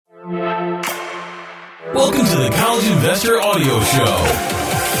Welcome to the College Investor Audio Show,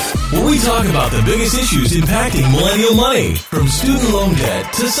 where we talk about the biggest issues impacting millennial money, from student loan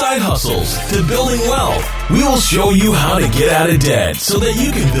debt to side hustles to building wealth. We will show you how to get out of debt so that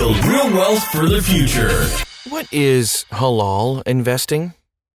you can build real wealth for the future. What is halal investing?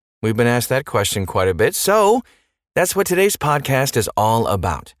 We've been asked that question quite a bit, so that's what today's podcast is all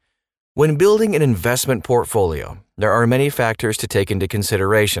about. When building an investment portfolio, there are many factors to take into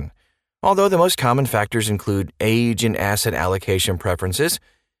consideration. Although the most common factors include age and asset allocation preferences,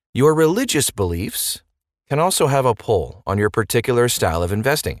 your religious beliefs can also have a pull on your particular style of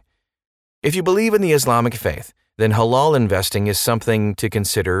investing. If you believe in the Islamic faith, then halal investing is something to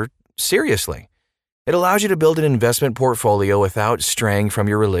consider seriously. It allows you to build an investment portfolio without straying from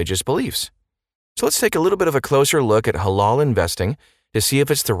your religious beliefs. So let's take a little bit of a closer look at halal investing to see if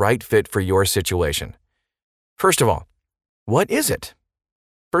it's the right fit for your situation. First of all, what is it?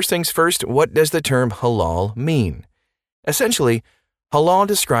 First things first, what does the term halal mean? Essentially, halal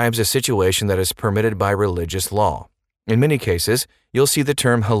describes a situation that is permitted by religious law. In many cases, you'll see the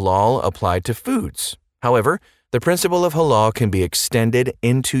term halal applied to foods. However, the principle of halal can be extended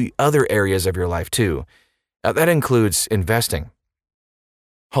into other areas of your life too. That includes investing.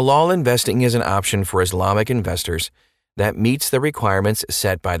 Halal investing is an option for Islamic investors that meets the requirements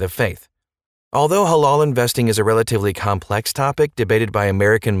set by the faith. Although halal investing is a relatively complex topic debated by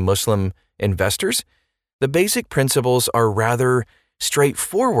American Muslim investors, the basic principles are rather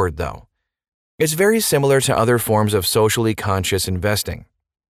straightforward though. It's very similar to other forms of socially conscious investing.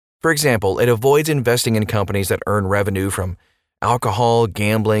 For example, it avoids investing in companies that earn revenue from alcohol,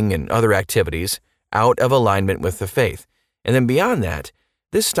 gambling, and other activities out of alignment with the faith. And then beyond that,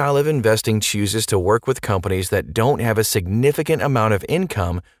 this style of investing chooses to work with companies that don't have a significant amount of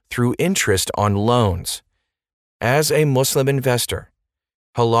income through interest on loans. As a Muslim investor,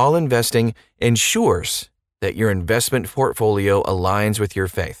 halal investing ensures that your investment portfolio aligns with your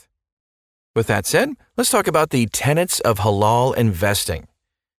faith. With that said, let's talk about the tenets of halal investing.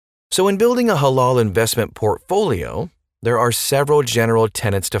 So in building a halal investment portfolio, there are several general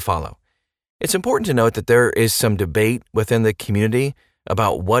tenets to follow. It's important to note that there is some debate within the community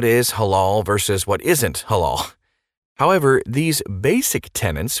about what is halal versus what isn't halal. However, these basic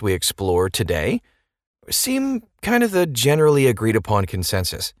tenets we explore today seem kind of the generally agreed upon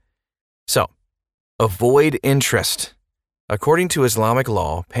consensus. So, avoid interest. According to Islamic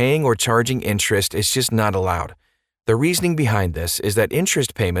law, paying or charging interest is just not allowed. The reasoning behind this is that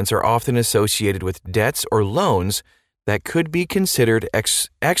interest payments are often associated with debts or loans that could be considered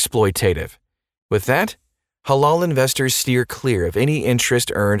exploitative. With that, halal investors steer clear of any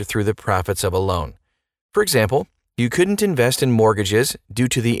interest earned through the profits of a loan. For example, you couldn't invest in mortgages due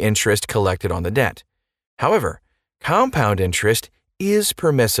to the interest collected on the debt. However, compound interest is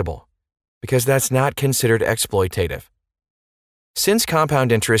permissible because that's not considered exploitative. Since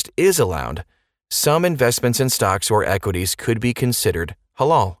compound interest is allowed, some investments in stocks or equities could be considered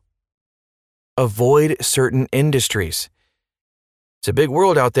halal. Avoid certain industries. It's a big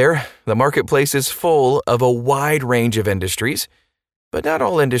world out there. The marketplace is full of a wide range of industries, but not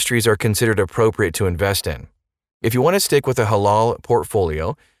all industries are considered appropriate to invest in. If you want to stick with a halal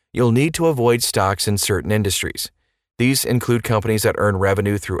portfolio, you'll need to avoid stocks in certain industries. These include companies that earn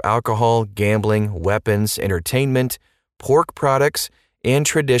revenue through alcohol, gambling, weapons, entertainment, pork products, and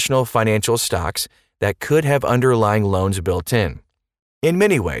traditional financial stocks that could have underlying loans built in. In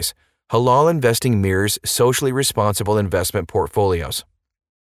many ways, halal investing mirrors socially responsible investment portfolios.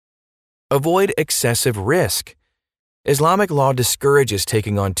 Avoid excessive risk. Islamic law discourages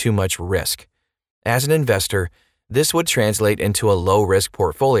taking on too much risk. As an investor, this would translate into a low-risk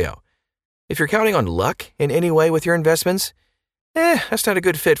portfolio. If you're counting on luck in any way with your investments, that's not a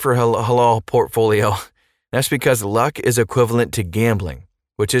good fit for a halal portfolio. That's because luck is equivalent to gambling,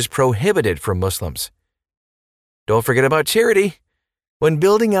 which is prohibited for Muslims. Don't forget about charity. When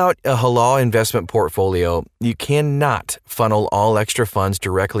building out a halal investment portfolio, you cannot funnel all extra funds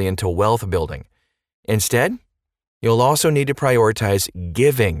directly into wealth building. Instead, you'll also need to prioritize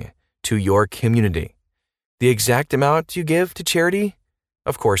giving to your community. The exact amount you give to charity,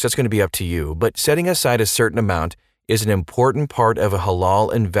 of course, that's going to be up to you, but setting aside a certain amount is an important part of a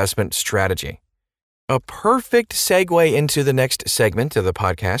halal investment strategy. A perfect segue into the next segment of the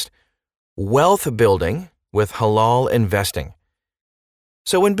podcast, wealth building with halal investing.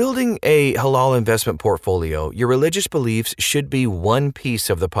 So when building a halal investment portfolio, your religious beliefs should be one piece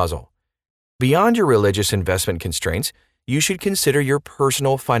of the puzzle. Beyond your religious investment constraints, you should consider your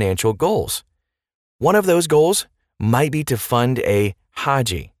personal financial goals. One of those goals might be to fund a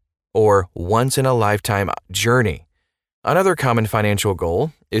Haji, or once-in-a-lifetime journey. Another common financial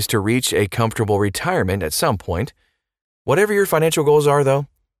goal is to reach a comfortable retirement at some point. Whatever your financial goals are, though,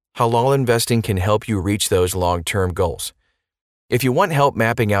 halal investing can help you reach those long-term goals. If you want help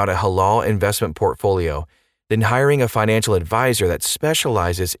mapping out a halal investment portfolio, then hiring a financial advisor that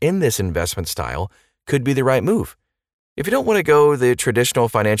specializes in this investment style could be the right move. If you don't want to go the traditional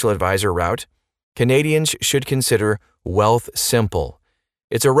financial advisor route, Canadians should consider Wealth Simple.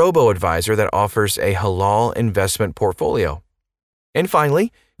 It's a robo-advisor that offers a halal investment portfolio. And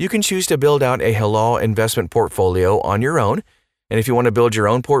finally, you can choose to build out a halal investment portfolio on your own. And if you want to build your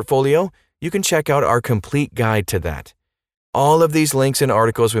own portfolio, you can check out our complete guide to that. All of these links and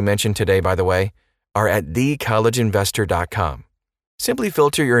articles we mentioned today, by the way, are at thecollegeinvestor.com. Simply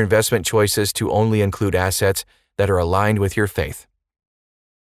filter your investment choices to only include assets that are aligned with your faith.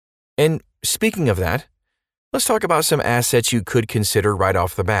 And speaking of that, let's talk about some assets you could consider right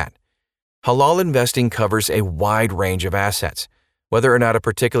off the bat. Halal investing covers a wide range of assets. Whether or not a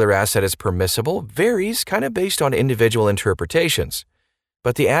particular asset is permissible varies kind of based on individual interpretations.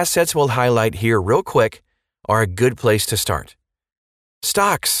 But the assets we'll highlight here real quick are a good place to start.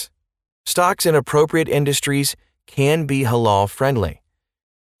 Stocks. Stocks in appropriate industries can be halal friendly.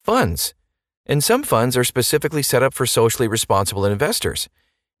 Funds. And some funds are specifically set up for socially responsible investors.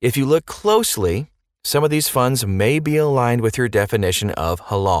 If you look closely, some of these funds may be aligned with your definition of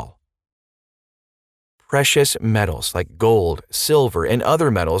halal. Precious metals like gold, silver, and other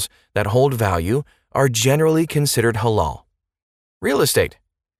metals that hold value are generally considered halal. Real estate.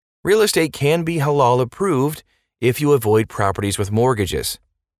 Real estate can be halal approved if you avoid properties with mortgages.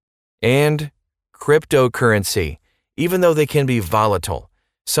 And cryptocurrency. Even though they can be volatile,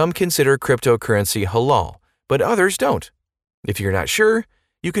 some consider cryptocurrency halal, but others don't. If you're not sure,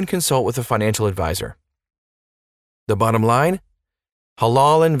 you can consult with a financial advisor. The bottom line?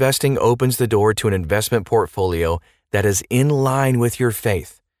 Halal investing opens the door to an investment portfolio that is in line with your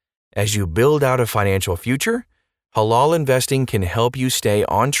faith. As you build out a financial future, halal investing can help you stay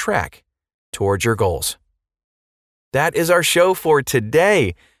on track towards your goals. That is our show for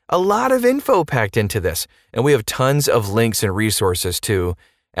today. A lot of info packed into this, and we have tons of links and resources too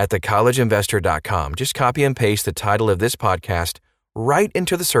at thecollegeinvestor.com. Just copy and paste the title of this podcast right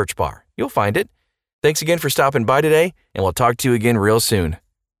into the search bar. You'll find it. Thanks again for stopping by today, and we'll talk to you again real soon.